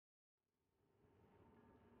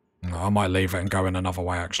I might leave it and go in another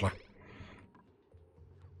way, actually.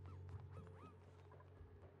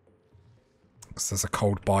 Because there's a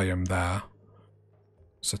cold biome there.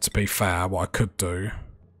 So to be fair, what I could do,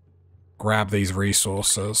 grab these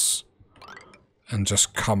resources and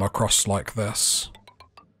just come across like this.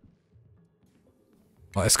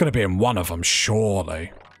 Like, it's going to be in one of them,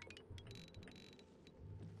 surely.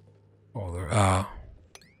 Oh, there,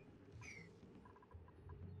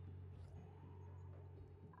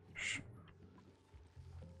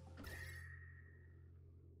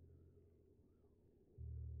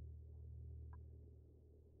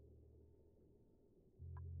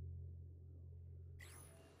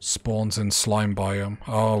 spawns in slime biome.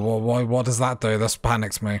 Oh, well, what does that do? This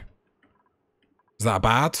panics me. Is that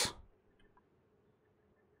bad?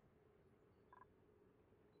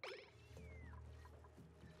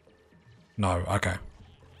 No, okay.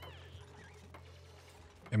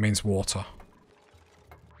 It means water.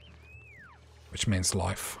 Which means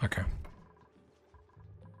life. Okay.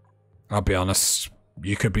 I'll be honest,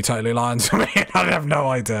 you could be totally lying to me. I have no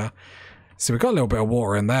idea. So we've got a little bit of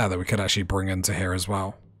water in there that we could actually bring into here as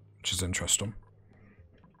well, which is interesting.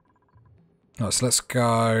 Right, so let's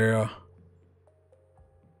go.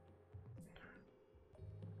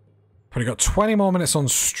 Probably got 20 more minutes on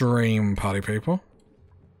stream, party people.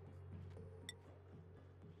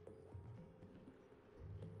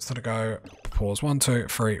 So to go, pause 1, 2,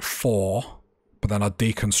 3, 4, but then I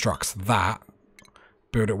deconstruct that,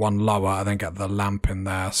 build it one lower, and then get the lamp in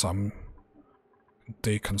there, so I'm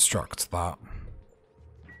deconstruct that.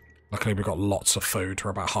 Luckily we've got lots of food, we're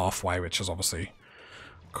about halfway, which is obviously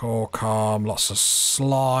cool, calm, lots of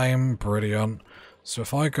slime, brilliant. So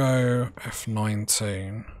if I go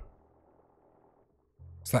F19,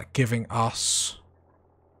 is that giving us...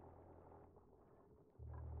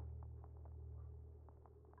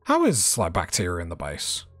 How is, like, bacteria in the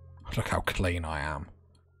base? Look how clean I am.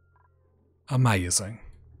 Amazing.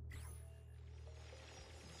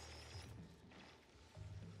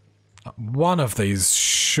 One of these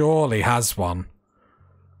surely has one.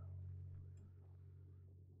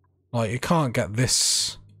 Like, you can't get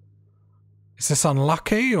this... Is this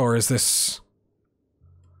unlucky, or is this...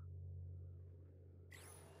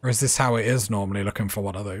 Or is this how it is normally, looking for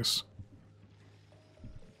one of those?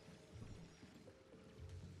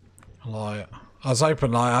 Like, I was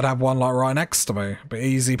hoping like I'd have one like right next to me, but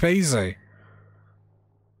easy peasy.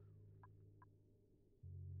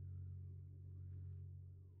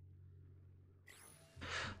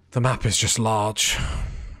 The map is just large.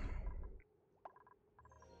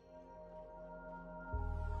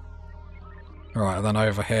 Alright, then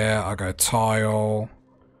over here I go tile,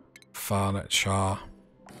 furniture,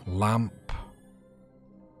 lamp.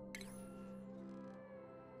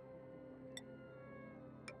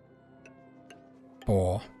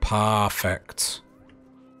 Door. Perfect.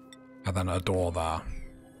 And then a door there.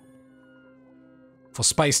 For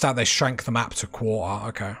spaced out, they shrank the map to quarter.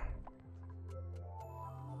 Okay.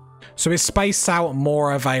 So is spaced out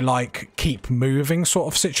more of a, like, keep moving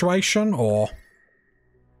sort of situation, or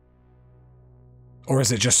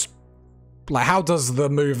is it just, like, how does the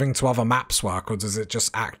moving to other maps work, or does it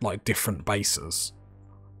just act like different bases?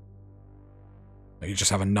 Like you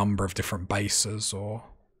just have a number of different bases, or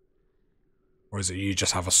is it you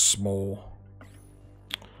just have a small...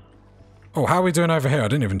 Oh, how are we doing over here? I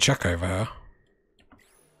didn't even check over here.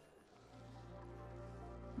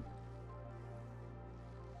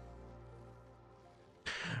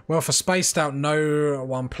 Well, for spaced out, no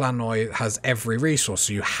one planoid has every resource,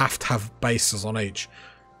 so you have to have bases on each.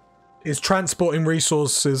 Is transporting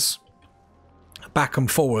resources back and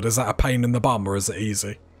forward, is that a pain in the bum, or is it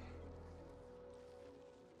easy?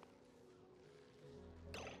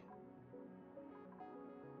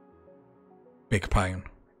 Big pain.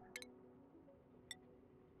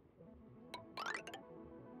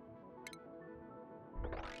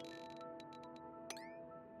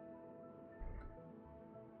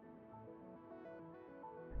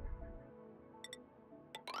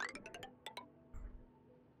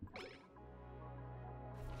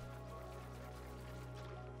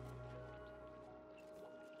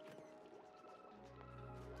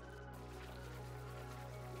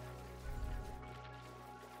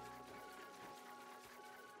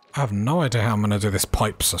 I have no idea how I'm going to do this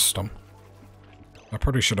pipe system. I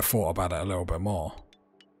probably should have thought about it a little bit more.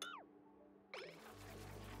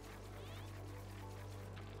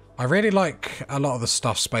 I really like a lot of the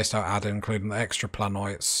stuff Spaced Out added, including the extra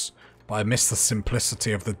planets, but I miss the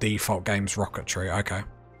simplicity of the default game's rocketry. Okay.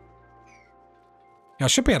 Yeah, I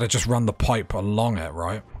should be able to just run the pipe along it,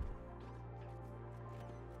 right?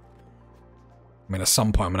 I mean, at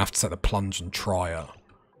some point I'm going to have to take the plunge and try it.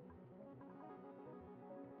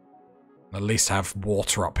 At least have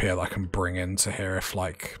water up here that I can bring into here if,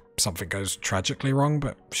 like, something goes tragically wrong,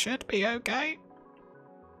 but should be okay.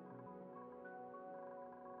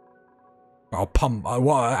 I'll pump.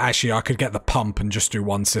 Well, actually, I could get the pump and just do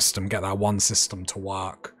one system, get that one system to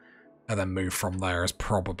work, and then move from there is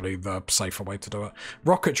probably the safer way to do it.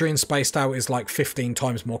 Rocketry in Spaced Out is like 15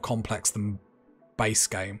 times more complex than base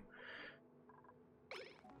game.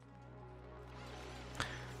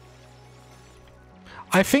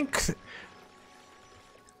 I think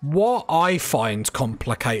what I find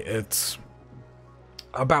complicated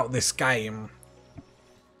about this game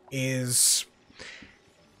is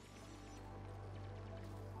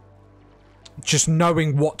just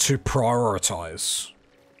knowing what to prioritize.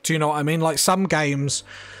 Do you know what I mean? Like some games,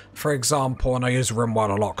 for example, and I use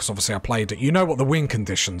RimWorld a lot because obviously I played it, you know what the win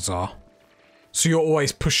conditions are. So you're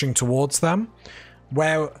always pushing towards them.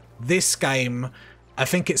 Where this game, I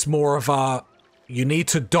think it's more of a, you need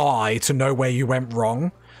to die to know where you went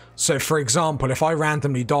wrong. So for example, if I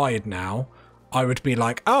randomly died now, I would be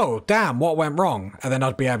like, oh, damn, what went wrong? And then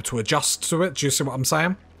I'd be able to adjust to it. Do you see what I'm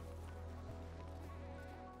saying?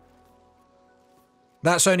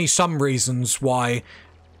 That's only some reasons why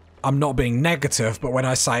I'm not being negative, but when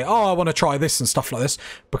I say, oh, I want to try this and stuff like this,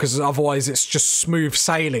 because otherwise it's just smooth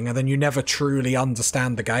sailing and then you never truly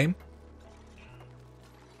understand the game.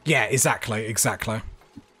 Yeah, exactly.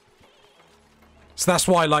 So that's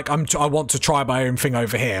why, like, I want to try my own thing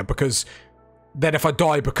over here, because then if I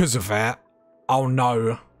die because of it, I'll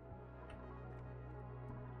know.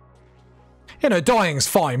 You know, dying's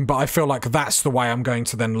fine, but I feel like that's the way I'm going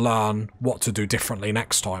to then learn what to do differently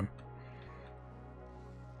next time.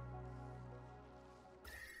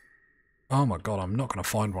 Oh my god, I'm not going to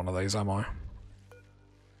find one of these, am I?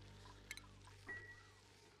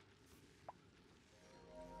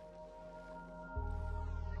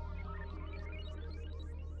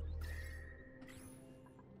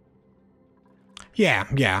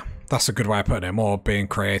 Yeah, that's a good way of putting it, more being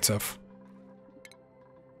creative.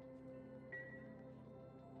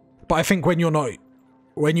 But I think when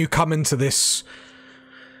you come into this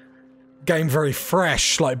game very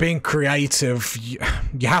fresh, like being creative,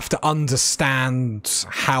 you have to understand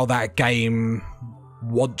how that game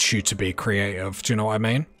wants you to be creative. Do you know what I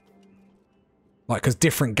mean? Like, because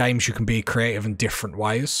different games you can be creative in different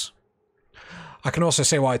ways. I can also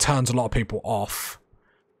see why it turns a lot of people off.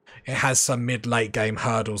 It has some mid-late game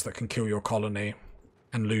hurdles that can kill your colony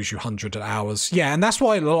and lose you hundreds of hours. Yeah, and that's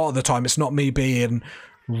why a lot of the time it's not me being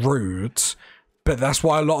rude, but that's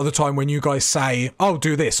why a lot of the time when you guys say, oh,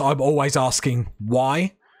 do this, I'm always asking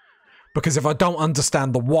why. Because if I don't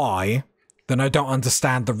understand the why, then I don't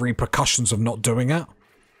understand the repercussions of not doing it.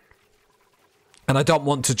 And I don't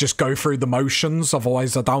want to just go through the motions,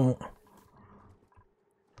 otherwise I don't.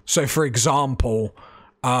 So for example,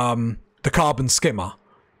 the carbon skimmer.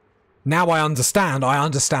 Now I understand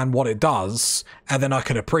what it does, and then I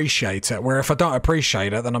can appreciate it. Where if I don't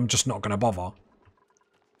appreciate it, then I'm just not going to bother.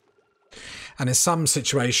 And in some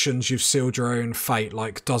situations, you've sealed your own fate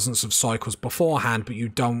like dozens of cycles beforehand, but you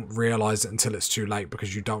don't realise it until it's too late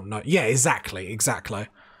because you don't know. Yeah, exactly.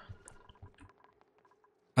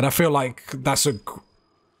 And I feel like that's a...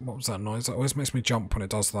 What was that noise? That always makes me jump when it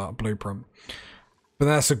does that, blueprint. But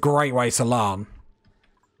that's a great way to learn.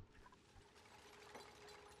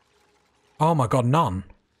 Oh my god, none.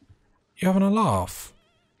 You having a laugh?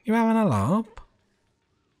 You having a laugh?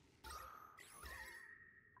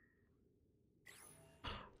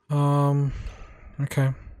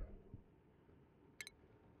 Okay.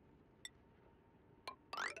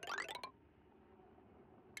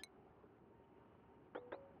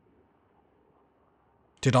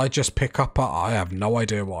 Did I just pick up? I have no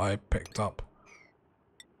idea what I picked up.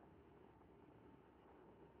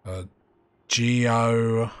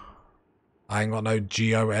 Geo... I ain't got no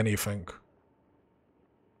geo anything.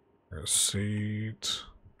 Receipt.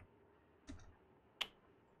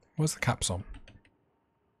 Where's the caps on?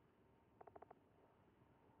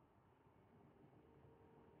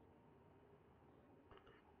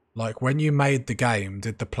 Like, when you made the game,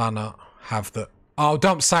 did the planet have the... Oh,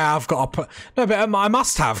 don't say I've got to put... No, but I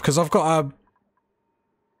must have, because I've got a...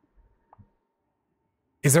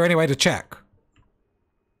 Is there any way to check?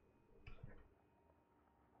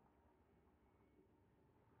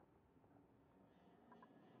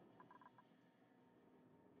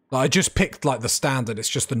 I just picked, like, the standard. It's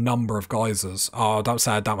just the number of geysers. Oh, don't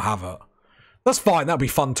say I don't have it. That's fine. That'd be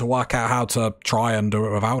fun to work out how to try and do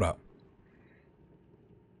it without it.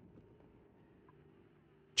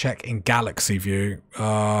 Check in galaxy view.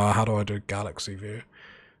 How do I do galaxy view?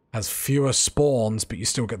 Has fewer spawns, but you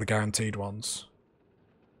still get the guaranteed ones.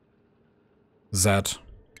 Z.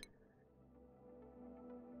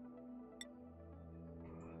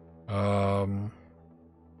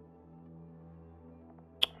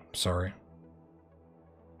 Sorry.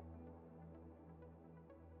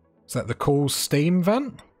 Is that the cool steam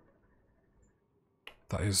vent?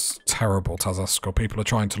 That is terrible, Tazaskor. People are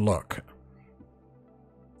trying to look.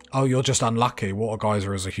 Oh, you're just unlucky. Water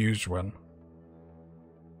geyser is a huge win.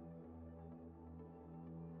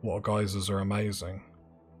 Water geysers are amazing.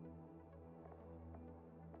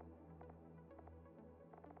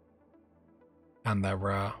 And they're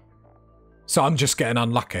rare. So I'm just getting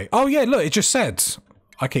unlucky. Oh yeah, look, it just said.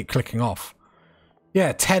 I keep clicking off.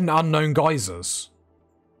 Yeah, 10 unknown geysers.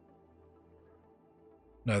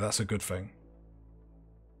 No, that's a good thing.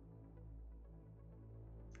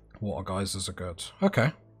 Water geysers are good.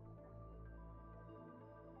 Okay.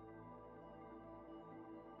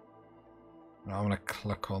 Now I'm going to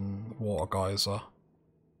click on water geyser.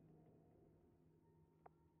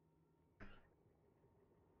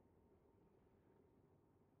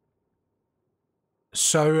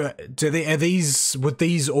 So, would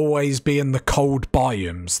these always be in the cold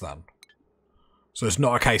biomes then? So it's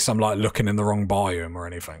not a case I'm like looking in the wrong biome or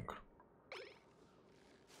anything.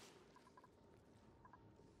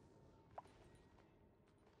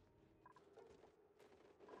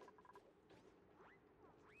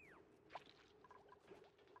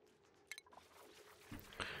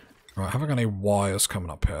 Right, have I got any wires coming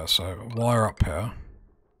up here? So, wire up here.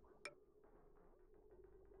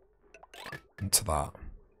 Into that.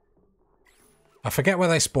 I forget where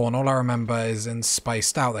they spawn. All I remember is in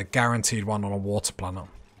Spaced Out, they're guaranteed one on a water planet.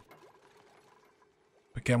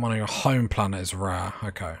 But getting one on your home planet is rare.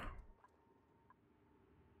 Okay.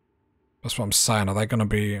 That's what I'm saying. Are they going to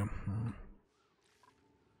be...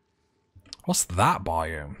 What's that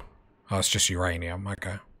biome? Oh, it's just uranium.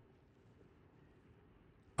 Okay.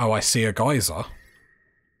 Oh, I see a geyser.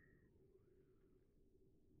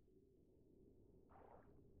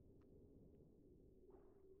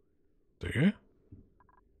 Do you?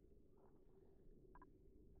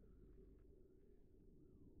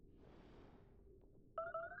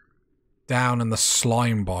 Down in the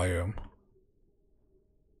slime biome.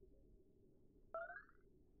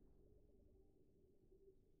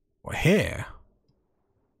 What, here?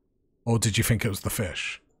 Or did you think it was the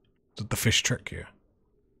fish? Did the fish trick you?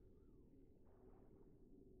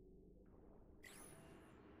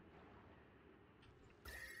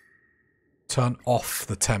 Turn off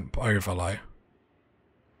the temp overlay.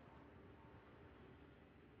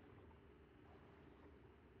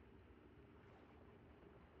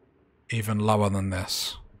 Even lower than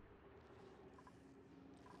this.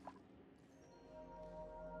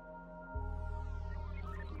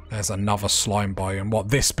 There's another slime biome. What,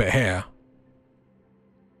 this bit here?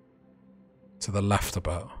 To the left a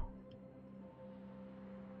bit.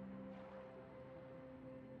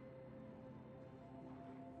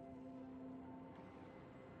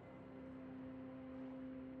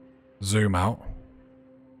 Zoom out.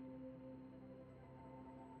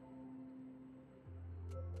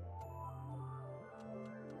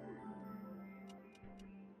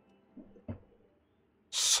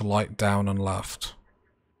 Slight down and left.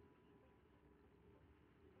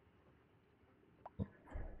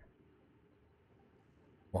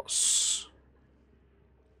 What's...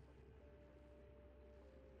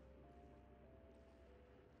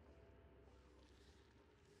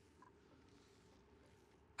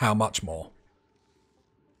 How much more?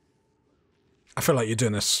 I feel like you're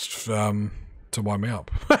doing this to wind me up.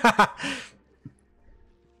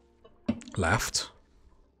 Left.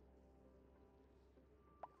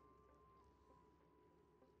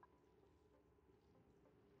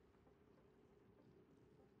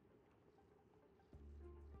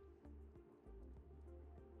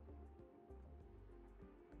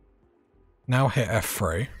 Now hit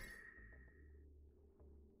F3.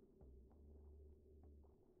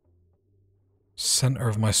 Center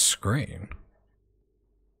of my screen.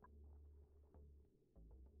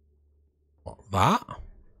 What, that?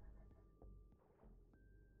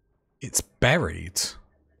 It's buried.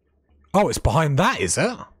 Oh, it's behind that, is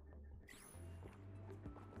it?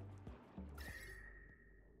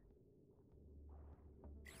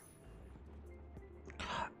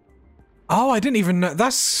 Oh, I didn't even know.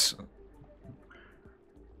 That's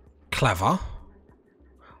clever.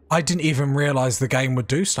 I didn't even realise the game would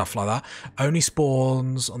do stuff like that. Only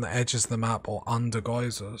spawns on the edges of the map or under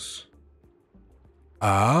geysers.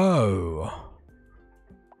 Oh.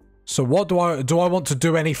 So what do I want to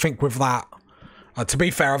do anything with that? To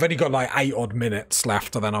be fair, I've only got like 8 odd minutes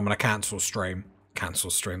left and then I'm going to cancel stream. Cancel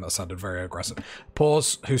stream, that sounded very aggressive.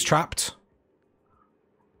 Pause. Who's trapped?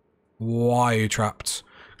 Why are you trapped?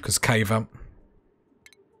 Because cave vent.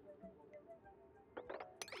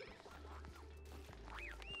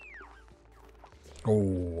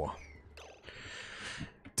 Oh.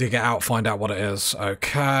 Dig it out, find out what it is.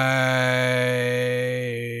 Okay.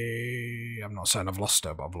 I'm not saying I've lost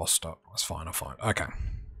it, but I've lost it. That's fine, I'll find it. Okay.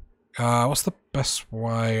 What's the best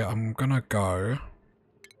way? I'm gonna go...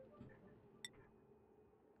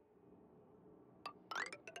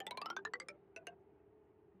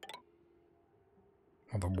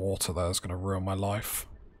 Oh, the water there is gonna ruin my life.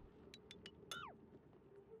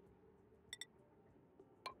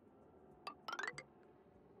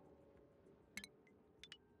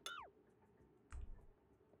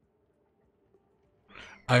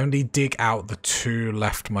 Only dig out the 2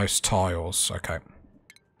 leftmost tiles. Okay.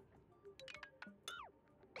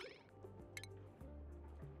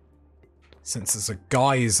 Since it's a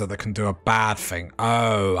geyser that can do a bad thing.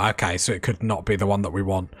 Oh, okay. So it could not be the one that we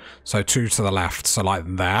want. So 2 to the left. So like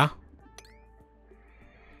there.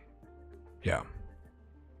 Yeah.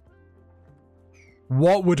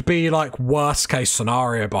 What would be like worst case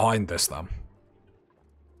scenario behind this then?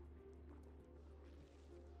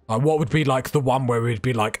 Like, what would be like the one where we'd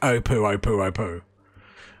be like, oh poo, oh poo, oh poo?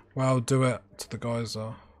 Well, do it to the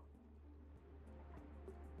geyser.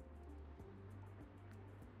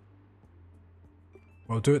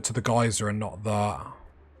 Well, do it to the geyser and not the...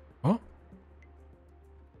 What?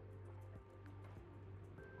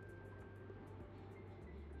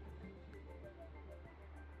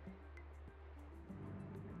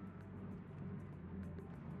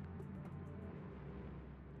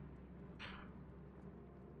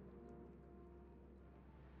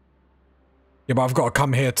 Yeah, but I've got to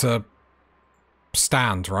come here to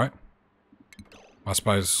stand, right? I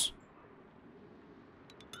suppose.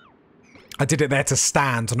 I did it there to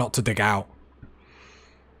stand, not to dig out.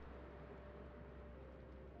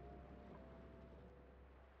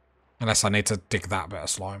 Unless I need to dig that bit of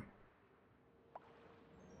slime.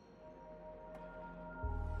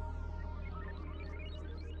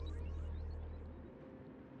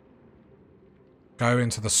 Go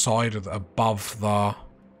into the side of the, above the...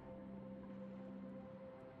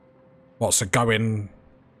 What, so go in...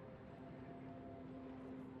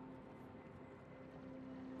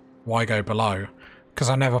 Why go below? Because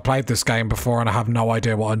I never played this game before and I have no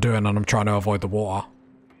idea what I'm doing and I'm trying to avoid the water.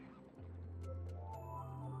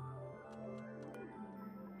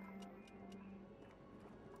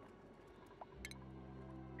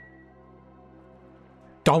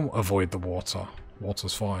 Don't avoid the water.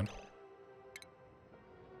 Water's fine.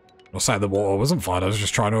 I'm not saying the water wasn't fine, I was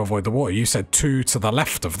just trying to avoid the water. You said 2 to the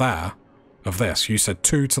left of there. Of this. You said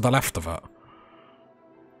 2 to the left of it.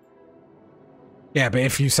 Yeah, but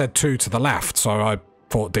if you said 2 to the left, so I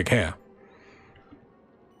thought dig here.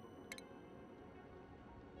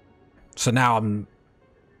 So now I'm...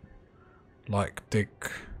 Like, dig...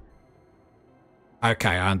 Okay,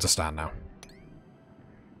 I understand now.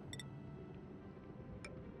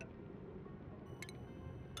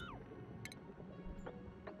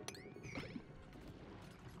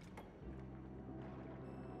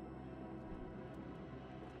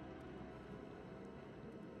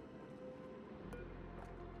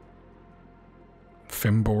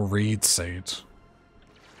 Thimble reed seeds.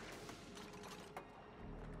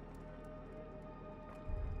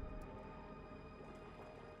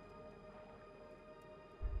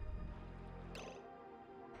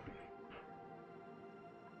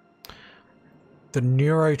 The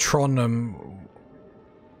Neurotron,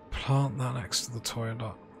 plant that next to the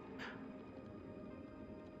toilet.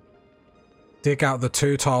 Dig out the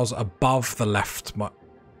 2 tiles above the left.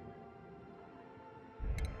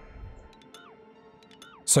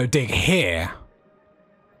 So dig here.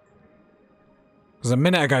 Because a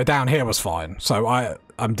minute ago down here was fine. So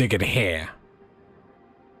I'm digging here.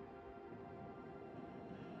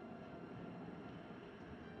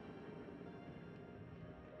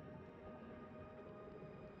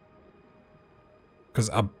 Because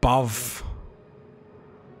above...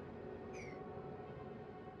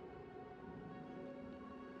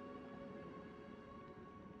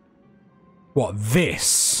 What,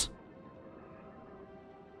 this?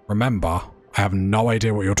 Remember, I have no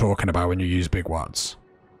idea what you're talking about when you use big words.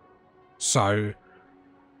 So...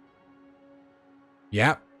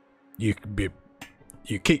 Yeah. You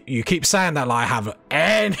keep saying that like I have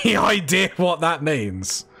any idea what that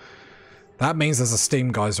means. That means there's a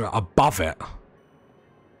steam geyser above it.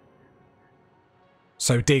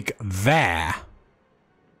 So dig there.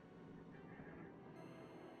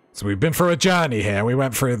 So we've been through a journey here. We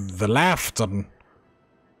went through the left and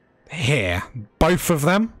here. Both of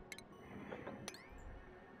them.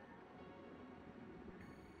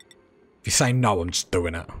 If you say no, I'm just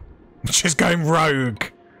doing it. I'm just going rogue.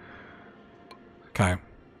 Okay.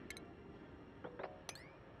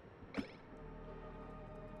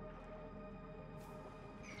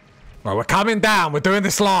 Well, we're coming down. We're doing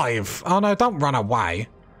this live. Oh, no, don't run away.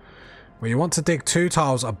 Well, you want to dig 2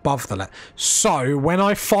 tiles above the level. So, when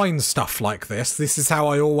I find stuff like this is how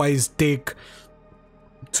I always dig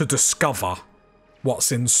to discover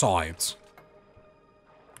what's inside.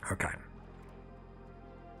 Okay.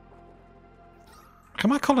 Can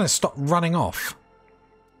my colonists stop running off?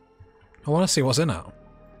 I want to see what's in it.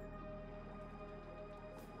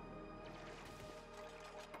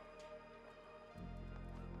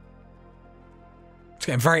 It's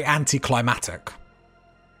getting very anticlimactic.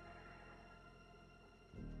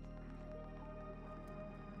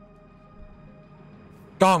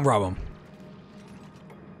 Go on, Rowan.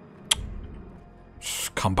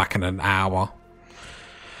 Come back in an hour.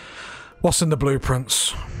 What's in the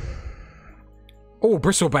blueprints? Oh,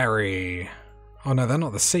 bristleberry. Oh no, they're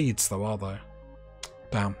not the seeds though, are they?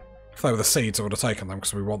 Damn. If they were the seeds, I would have taken them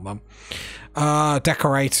because we want them.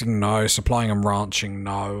 Decorating, no. Supplying and ranching,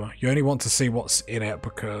 no. You only want to see what's in it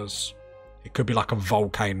because it could be like a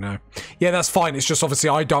volcano. Yeah, that's fine. It's just obviously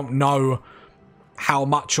I don't know how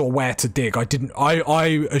much or where to dig.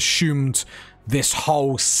 I assumed this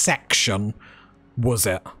whole section was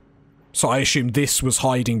it. So I assumed this was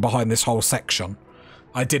hiding behind this whole section.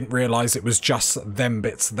 I didn't realise it was just them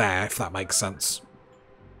bits there, if that makes sense.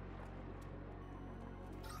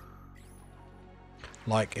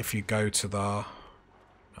 Like if you go to the...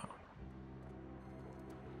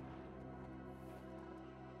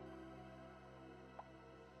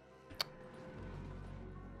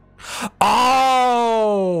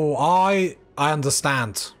 Oh! I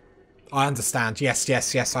understand. I understand. Yes,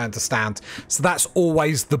 yes, yes, I understand. So that's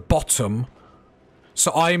always the bottom.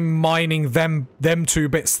 So I'm mining them 2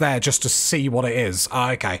 bits there just to see what it is.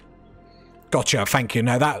 Ah, okay. Gotcha, thank you.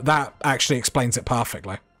 No, that actually explains it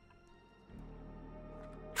perfectly.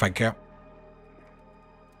 Thank you.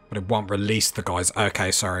 But it won't release the guys.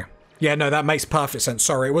 Okay, sorry. Yeah, no, that makes perfect sense.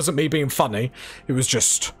 Sorry, it wasn't me being funny. It was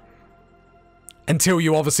just... Until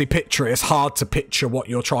you obviously picture it, it's hard to picture what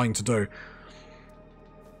you're trying to do.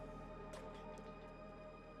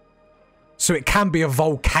 So it can be a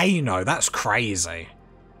volcano. That's crazy.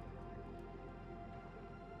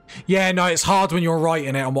 Yeah, no, it's hard when you're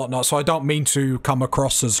writing it and whatnot, so I don't mean to come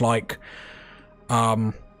across as like...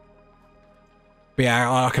 But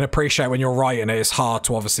yeah, I can appreciate when you're writing it, it's hard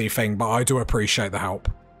to obviously think, but I do appreciate the help.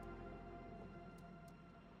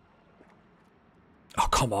 Oh,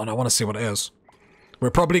 come on, I want to see what it is. We're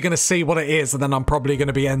probably going to see what it is, and then I'm probably going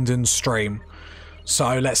to be ending stream.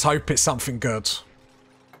 So let's hope it's something good.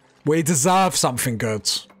 We deserve something good.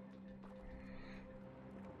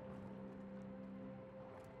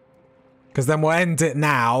 Because then we'll end it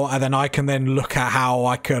now, and then I can then look at how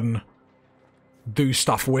I can do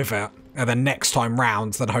stuff with it. And then next time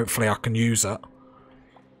round, then hopefully I can use it.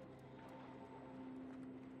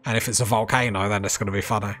 And if it's a volcano, then it's going to be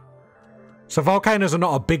funny. So volcanoes are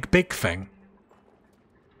not a big thing.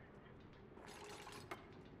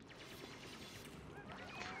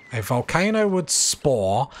 A volcano would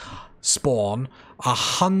spawn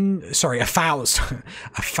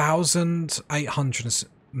 1,800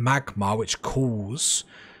 magma, which cools.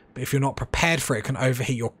 But if you're not prepared for it, it can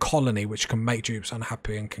overheat your colony, which can make dupes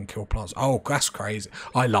unhappy and can kill plants. Oh, that's crazy.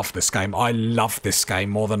 I love this game. I love this game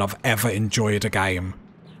more than I've ever enjoyed a game.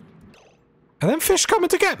 And then fish coming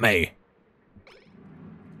to get me.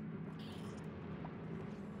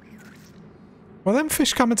 Well, then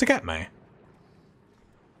fish coming to get me.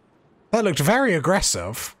 That looked very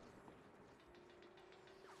aggressive.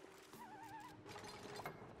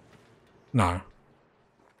 No.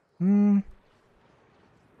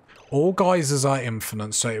 All geysers are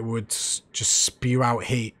infinite, so it would just spew out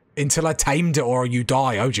heat until I tamed it or you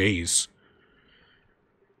die. Oh, jeez.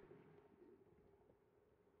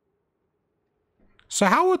 So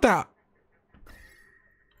how would that...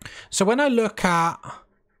 So when I look at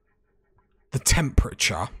the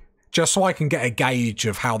temperature, just so I can get a gauge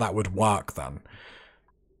of how that would work then.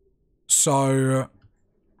 So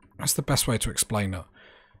that's the best way to explain it.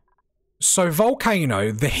 So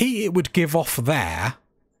volcano, the heat it would give off there,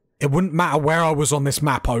 it wouldn't matter where I was on this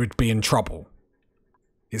map, I would be in trouble.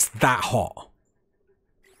 It's that hot.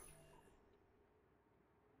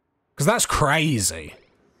 Because that's crazy.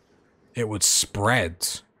 It would spread.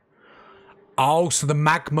 Oh, so the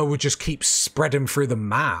magma would just keep spreading through the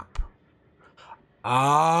map.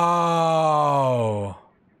 Oh.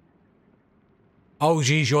 Oh,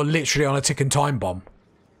 geez, you're literally on a ticking time bomb.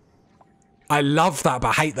 I love that,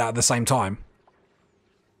 but hate that at the same time.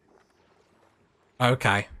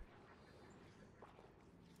 Okay.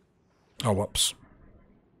 Oh, whoops.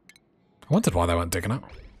 I wondered why they weren't digging it.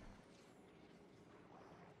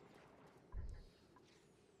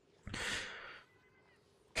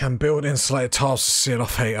 Can build insulated tiles to seal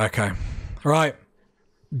off heat. Okay. Right.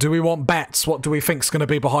 Do we want bets? What do we think's going to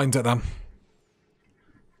be behind it then?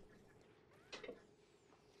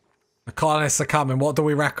 The colonists are coming. What do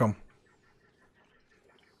we reckon?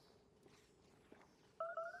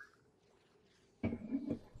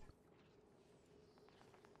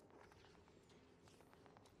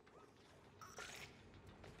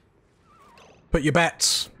 Put your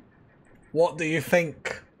bets. What do you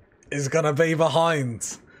think is going to be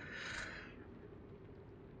behind?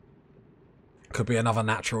 Could be another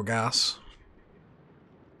natural gas.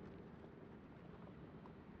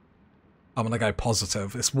 I'm going to go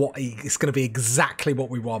positive. It's going to be exactly what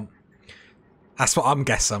we want. That's what I'm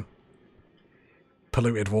guessing.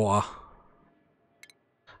 Polluted water.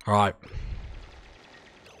 All right.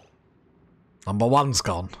 Number 1's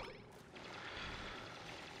gone.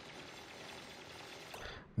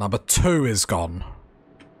 Number 2 is gone.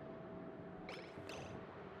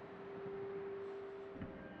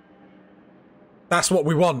 That's what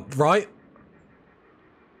we want, right?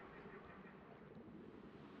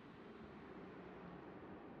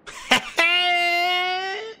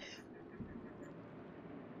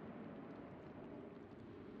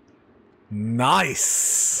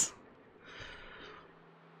 Nice.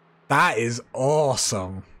 That is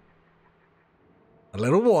awesome. A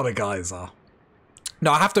little water geyser.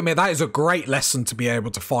 No, I have to admit, that is a great lesson to be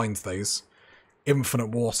able to find these. Infinite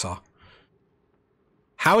water.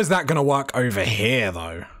 How is that going to work over here,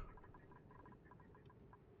 though?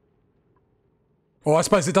 Well, I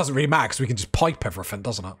suppose it doesn't really matter, because we can just pipe everything,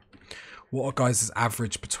 doesn't it? Water geysers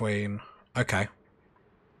average between... Okay.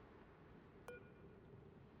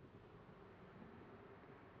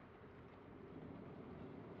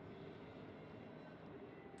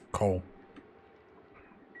 Cool.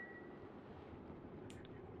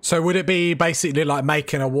 So would it be basically like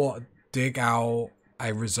making a water, dig out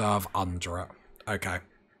a reserve under it? Okay.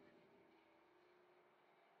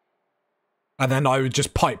 And then I would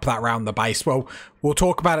just pipe that round the base. Well, we'll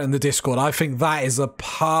talk about it in the Discord. I think that is a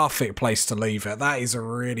perfect place to leave it. That is a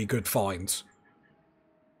really good find.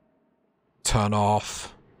 Turn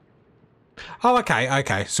off. Oh, okay,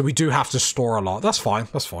 okay. So we do have to store a lot. That's fine,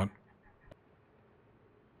 that's fine.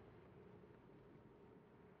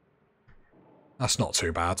 That's not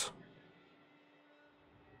too bad.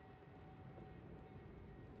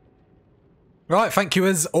 Right, thank you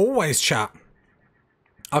as always, chat.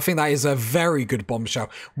 I think that is a very good bombshell.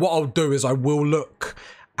 What I'll do is I will look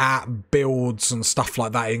at builds and stuff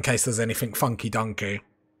like that in case there's anything funky-dunky.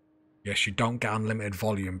 Yes, you don't get unlimited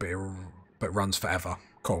volume, but it runs forever.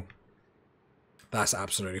 Cool. That's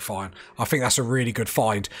absolutely fine. I think that's a really good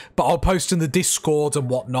find. But I'll post in the Discord and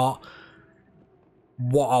whatnot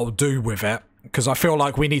what I'll do with it. Because I feel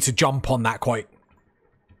like we need to jump on that quite...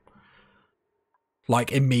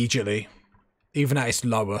 like, immediately. Even at its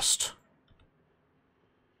lowest.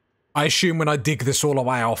 I assume when I dig this all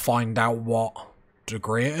away, I'll find out what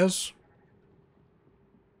degree it is.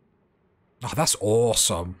 Oh, that's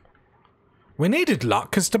awesome. We needed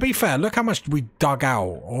luck, because to be fair, look how much we dug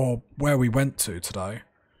out, or where we went to today.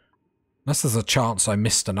 Unless there's a chance I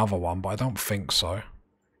missed another one, but I don't think so.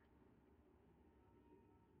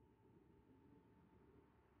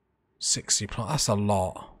 60 plants, that's a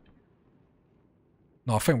lot.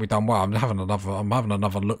 No, I think we've done well. I'm having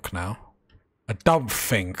another look now. I don't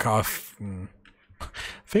think I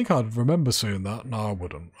think I'd remember seeing that. No, I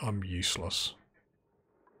wouldn't. I'm useless.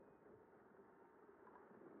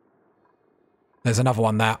 There's another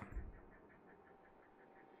one there.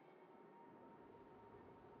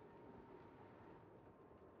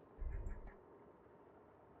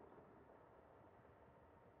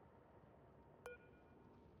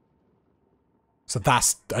 So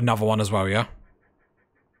that's another one as well, yeah?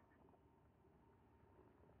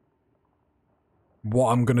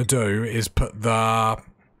 What I'm going to do is put a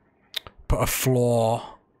floor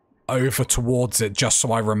over towards it just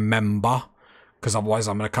so I remember. Because otherwise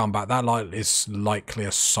I'm going to come back. That light is likely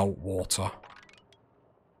a salt water.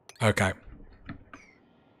 Okay.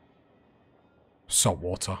 Salt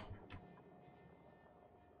water.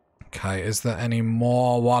 Okay, is there any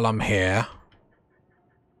more while I'm here?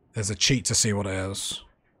 There's a cheat to see what it is.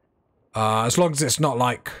 As long as it's not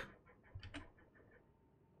like...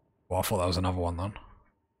 Well, I thought that was another one then.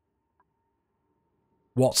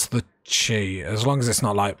 What's the cheat? As long as it's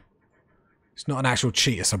not like... It's not an actual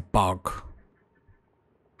cheat, it's a bug.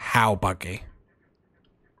 How buggy?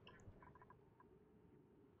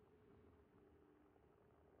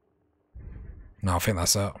 No, I think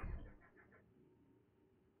that's it.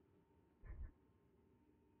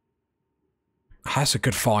 That's a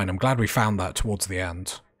good find. I'm glad we found that towards the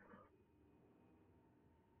end.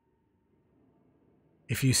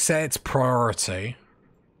 If you set its priority...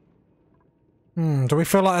 do we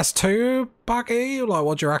feel like that's too buggy? Like,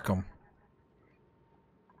 what do you reckon?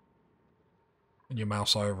 And you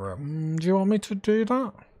mouse over it. Do you want me to do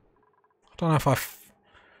that? I don't know if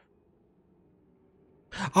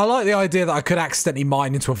I like the idea that I could accidentally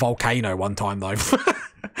mine into a volcano one time, though.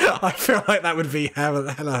 I feel like that would be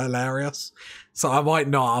hella hilarious. So I might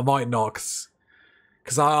not,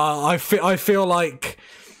 because I feel like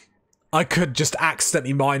I could just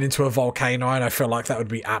accidentally mine into a volcano, and I feel like that would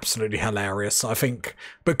be absolutely hilarious. I think,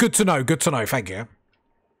 but good to know, thank you.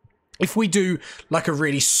 If we do like a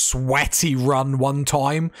really sweaty run one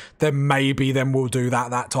time, then maybe we'll do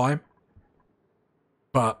that time.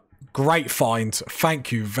 But great find.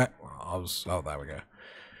 Thank you. Oh, there we go.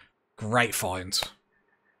 Great find.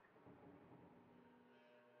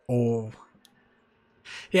 Oh.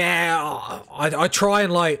 Yeah, I try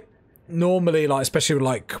and like, normally, like, especially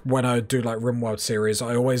like when I do like RimWorld series,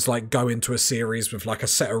 I always like go into a series with like a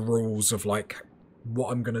set of rules of like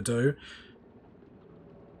what I'm going to do.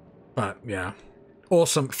 But yeah.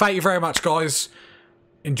 Awesome. Thank you very much, guys.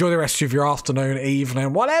 Enjoy the rest of your afternoon,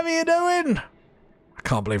 evening, whatever you're doing. I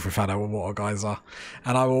can't believe we've had our water geyser.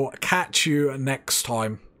 And I will catch you next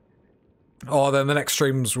time. Oh, then the next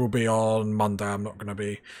streams will be on Monday. I'm not going to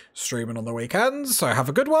be streaming on the weekends. So have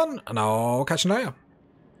a good one, and I'll catch you later.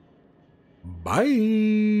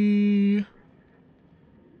 Bye.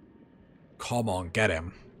 Come on, get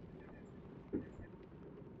him.